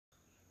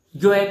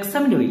Your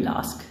examiner will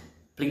ask,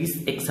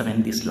 please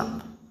examine this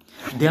lump.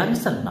 There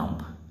is a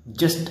lump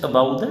just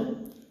above the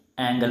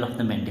angle of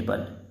the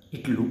mandible.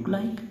 It looks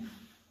like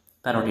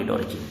parotid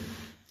origin.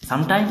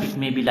 Sometimes it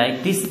may be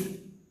like this.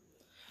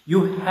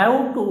 You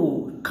have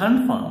to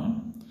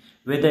confirm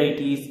whether it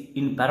is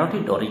in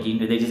parotid origin,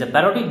 whether it is a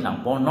parotid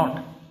lump or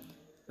not,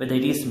 whether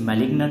it is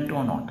malignant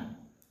or not.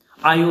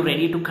 Are you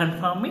ready to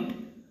confirm it?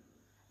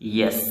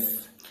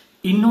 Yes.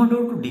 In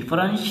order to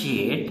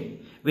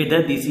differentiate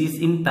whether this is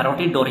in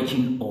parotid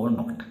origin or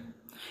not,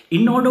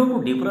 in order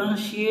to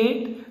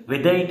differentiate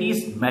whether it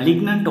is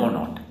malignant or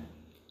not,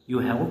 you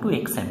have to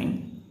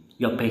examine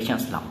your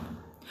patient's lump.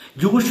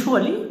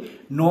 Usually,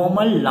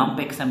 normal lump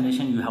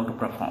examination you have to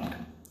perform.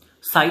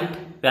 Site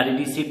where it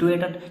is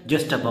situated,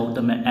 just above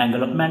the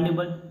angle of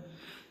mandible.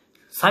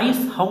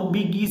 Size, how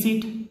big is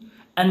it?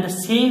 And the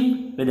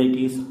shape, whether it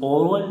is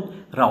oval,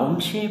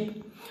 round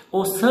shape,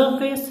 or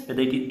surface,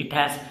 whether it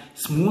has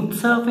smooth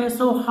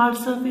surface or hard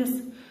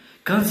surface.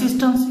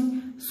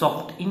 Consistency,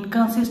 soft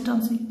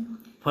inconsistency,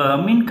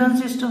 firm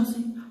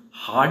inconsistency,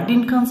 hard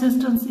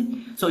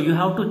inconsistency. So you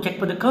have to check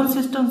for the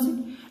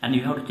consistency and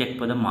you have to check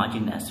for the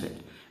margin as well,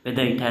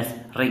 whether it has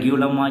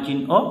regular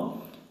margin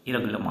or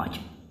irregular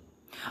margin.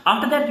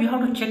 After that, you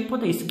have to check for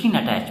the skin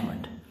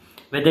attachment,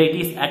 whether it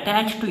is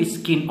attached to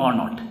skin or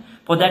not.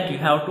 For that, you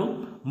have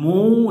to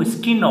move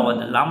skin over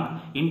the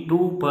lump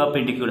into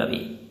perpendicular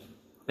way,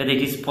 whether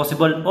it is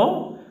possible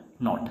or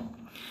not.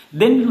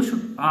 Then you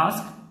should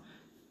ask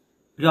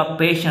your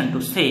patient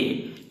to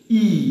say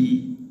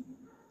E.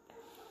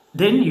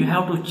 Then you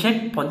have to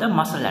check for the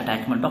muscle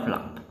attachment of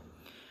lump.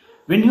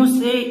 When you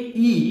say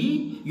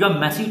E, your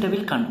masseter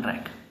will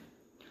contract.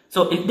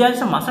 So if there is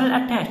a muscle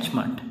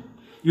attachment,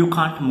 you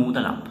can't move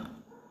the lump.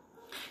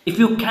 If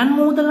you can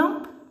move the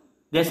lump,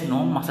 there is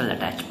no muscle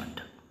attachment.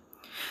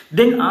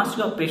 Then ask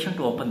your patient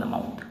to open the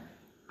mouth.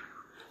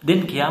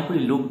 Then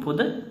carefully look for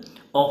the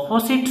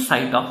opposite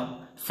side of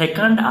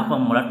second upper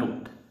molar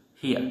tooth,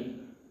 here,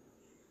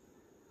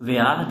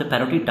 where the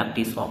parotid duct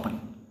is open.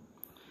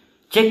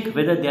 Check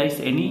whether there is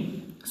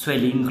any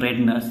swelling,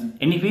 redness,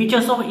 any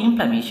features of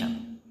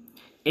inflammation,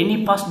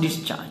 any pus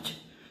discharge.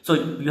 So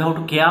you have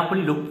to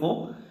carefully look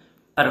for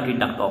parotid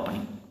duct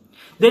opening.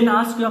 Then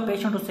ask your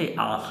patient to say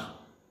R.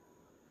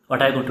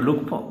 What are you going to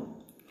look for?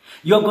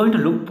 You are going to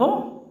look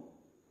for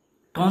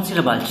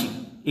tonsillar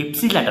bulging,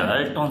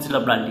 ipsilateral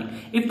tonsillar bulging.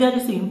 If there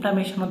is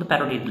inflammation of the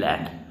parotid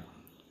gland,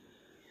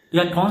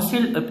 your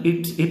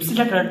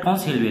ipsilateral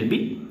tonsil will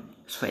be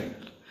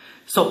swelled.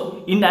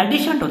 So, in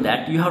addition to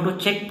that, you have to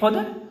check for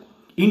the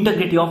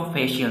integrity of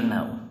facial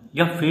nerve.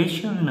 Your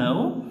facial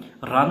nerve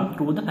runs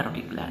through the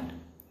parotid gland.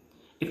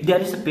 If there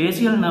is a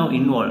facial nerve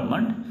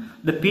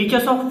involvement, the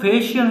features of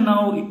facial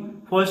nerve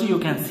also you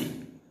can see.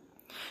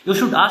 You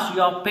should ask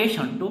your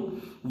patient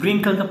to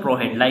wrinkle the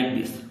forehead like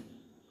this.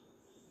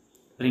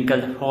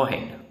 Wrinkle the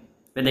forehead,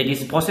 whether it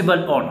is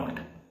possible or not.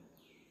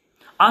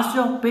 Ask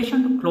your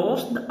patient to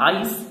close the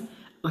eyes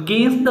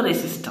against the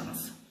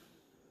resistance.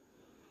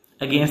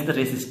 Against the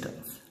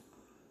resistance.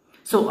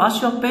 So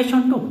ask your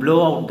patient to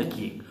blow out the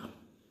cheek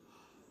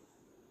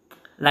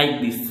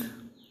like this.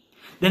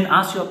 Then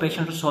ask your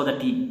patient to show the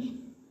teeth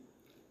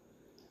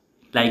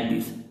like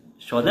this.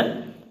 Show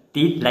the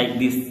teeth like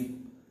this.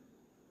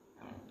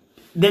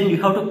 Then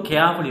you have to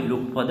carefully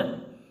look for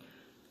the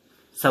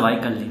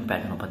cervical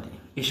lymphadenopathy,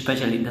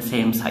 especially in the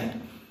same site,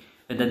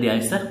 whether there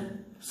is a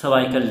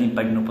cervical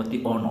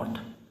lymphadenopathy or not.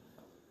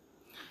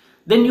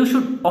 Then you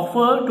should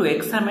offer to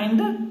examine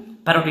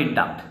the parotid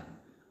duct.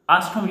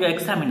 Ask from your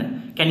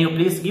examiner, can you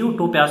please give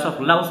 2 pairs of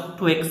gloves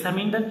to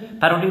examine the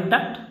parotid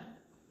duct?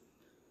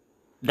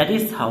 That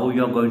is how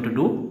you are going to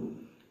do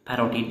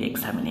parotid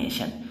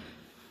examination.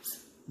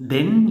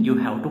 Then you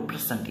have to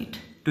present it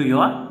to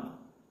your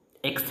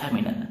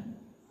examiner.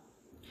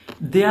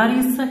 There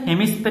is a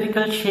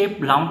hemispherical shaped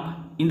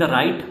lump in the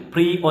right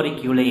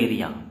preauricular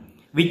area,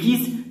 which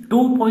is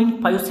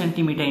 2.5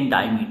 cm in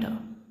diameter.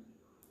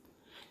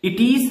 It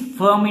is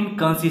firm in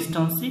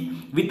consistency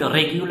with a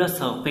regular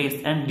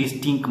surface and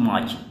distinct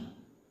margin.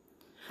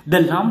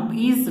 The lump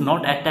is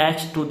not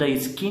attached to the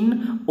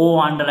skin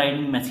or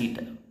underlying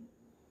masseter.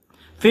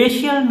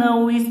 Facial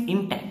nerve is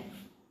intact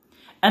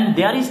and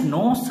there is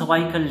no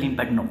cervical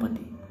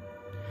lymphadenopathy.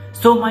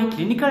 So my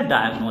clinical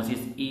diagnosis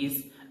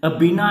is a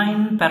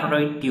benign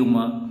parotid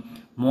tumor,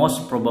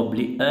 most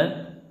probably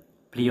a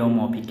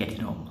pleomorphic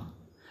adenoma.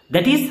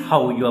 That is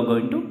how you are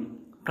going to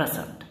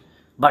present.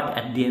 But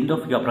at the end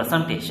of your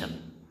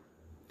presentation,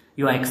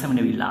 your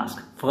examiner will ask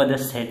further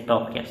set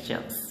of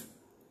questions.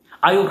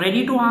 Are you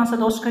ready to answer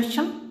those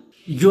questions?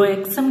 Your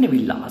examiner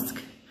will ask,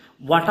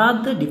 what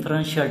are the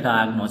differential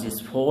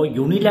diagnoses for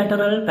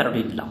unilateral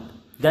parotid lump?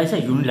 There is a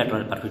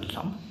unilateral parotid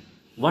lump.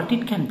 What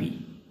it can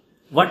be?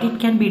 What it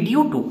can be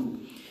due to?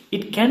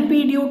 It can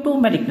be due to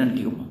malignant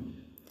tumor.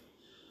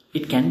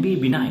 It can be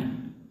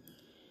benign.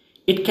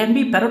 It can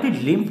be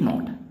parotid lymph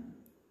node.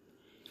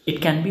 It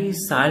can be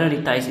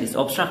sialadenitis,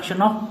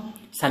 obstruction of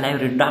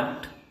salivary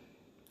duct.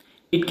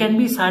 It can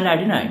be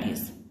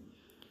sialadenitis,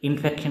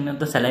 infection of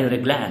the salivary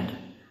gland.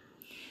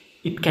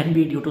 It can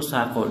be due to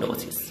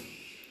sarcoidosis.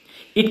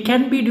 It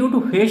can be due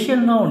to facial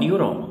nerve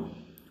neuroma.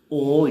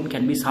 Or it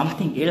can be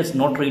something else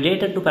not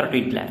related to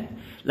parotid gland,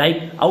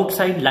 like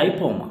outside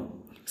lipoma,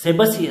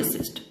 sebaceous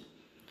cyst,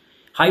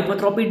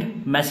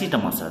 hypertrophied masseter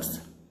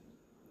muscles.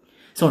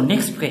 So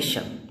next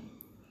question,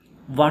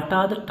 what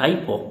are the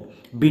type of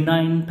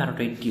benign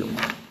parotid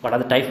tumor? What are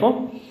the type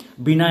of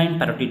benign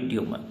parotid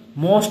tumor?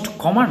 Most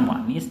common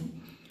one is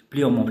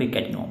pleomorphic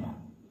adenoma.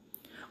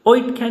 Or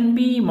it can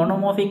be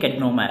monomorphic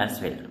adenoma as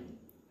well.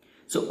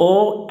 So,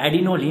 or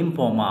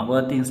adenolymphoma,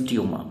 Werthin's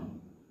tumor.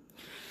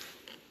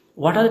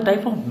 What are the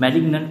type of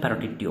malignant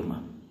parotid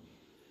tumor?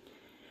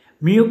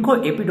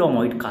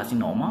 Mucoepidermoid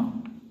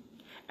carcinoma,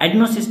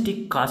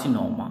 adenocystic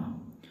carcinoma,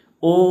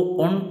 or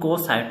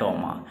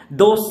oncocytoma.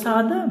 Those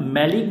are the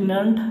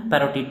malignant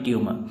parotid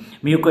tumor.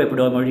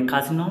 Mucoepidermoid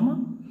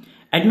carcinoma,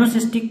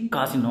 adenocystic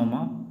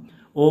carcinoma,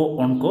 or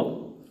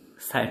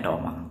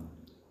oncocytoma.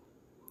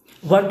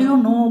 What do you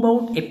know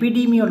about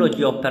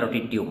epidemiology of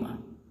parotid tumor?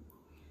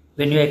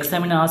 When your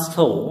examiner asks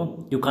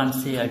so, you can't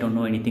say I don't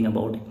know anything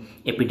about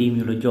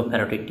epidemiology of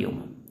parotid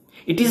tumor.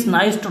 It is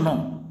nice to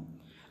know.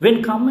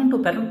 When coming to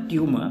parotid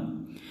tumor,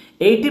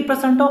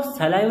 80% of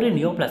salivary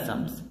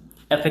neoplasms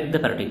affect the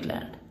parotid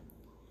gland.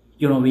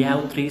 You know, we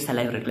have 3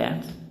 salivary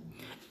glands.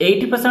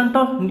 80%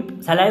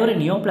 of salivary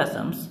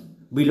neoplasms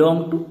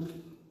belong to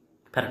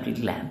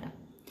parotid gland.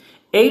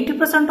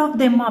 80% of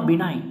them are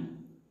benign.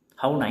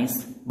 How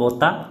nice.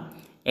 Both are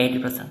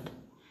 80%.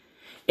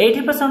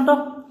 80% of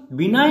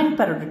benign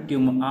parotid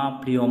tumor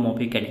are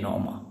pleomorphic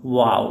adenoma.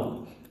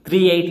 Wow.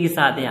 380s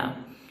are there.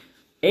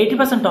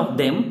 80% of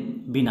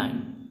them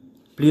benign.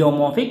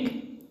 Pleomorphic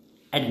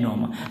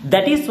adenoma.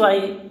 That is why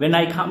when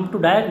I come to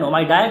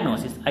my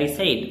diagnosis, I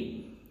said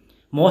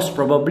most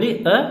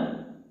probably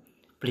a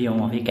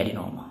pleomorphic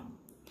adenoma.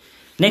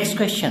 Next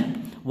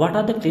question. What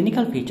are the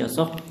clinical features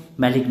of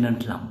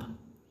malignant lump?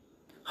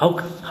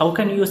 How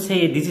can you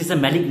say this is a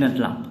malignant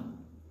lump?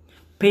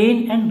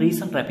 Pain and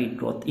recent rapid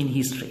growth in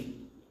history.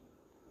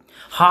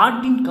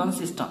 Hard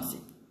inconsistency.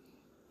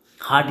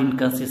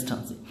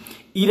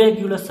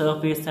 Irregular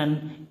surface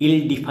and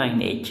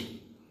ill-defined edge.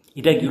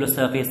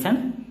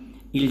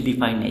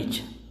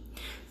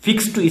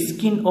 Fixed to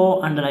skin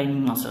or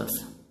underlying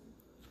muscles.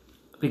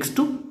 Fixed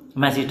to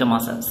masseter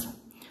muscles.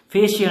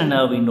 Facial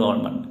nerve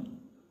involvement.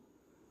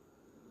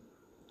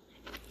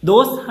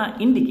 Those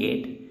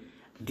indicate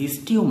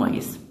this tumor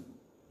is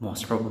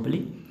most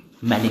probably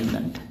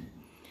malignant.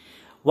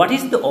 What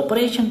is the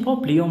operation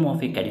for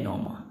pleomorphic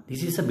adenoma?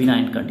 This is a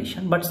benign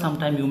condition, but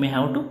sometimes you may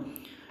have to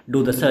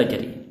do the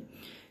surgery.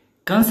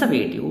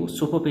 Conservative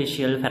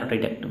superficial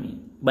parotidectomy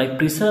by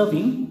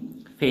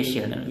preserving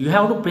facial nerve. You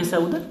have to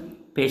preserve the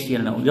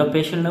facial nerve. Your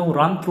facial nerve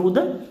run through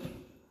the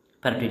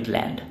parotid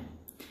gland.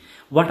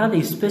 What are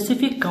the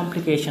specific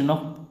complications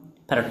of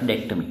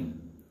parotidectomy?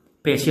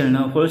 Facial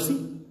nerve palsy,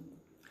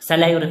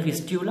 salivary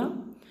fistula,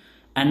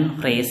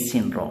 and Ray's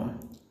syndrome.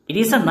 It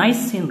is a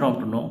nice syndrome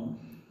to know.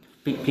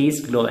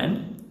 Please go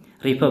and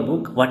refer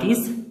book. What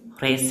is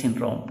Ray's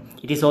syndrome?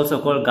 It is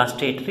also called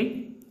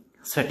gustatory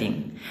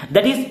sweating.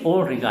 That is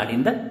all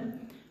regarding the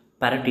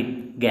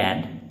parotid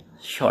gland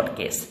short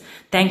case.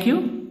 Thank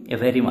you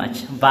very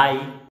much.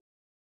 Bye.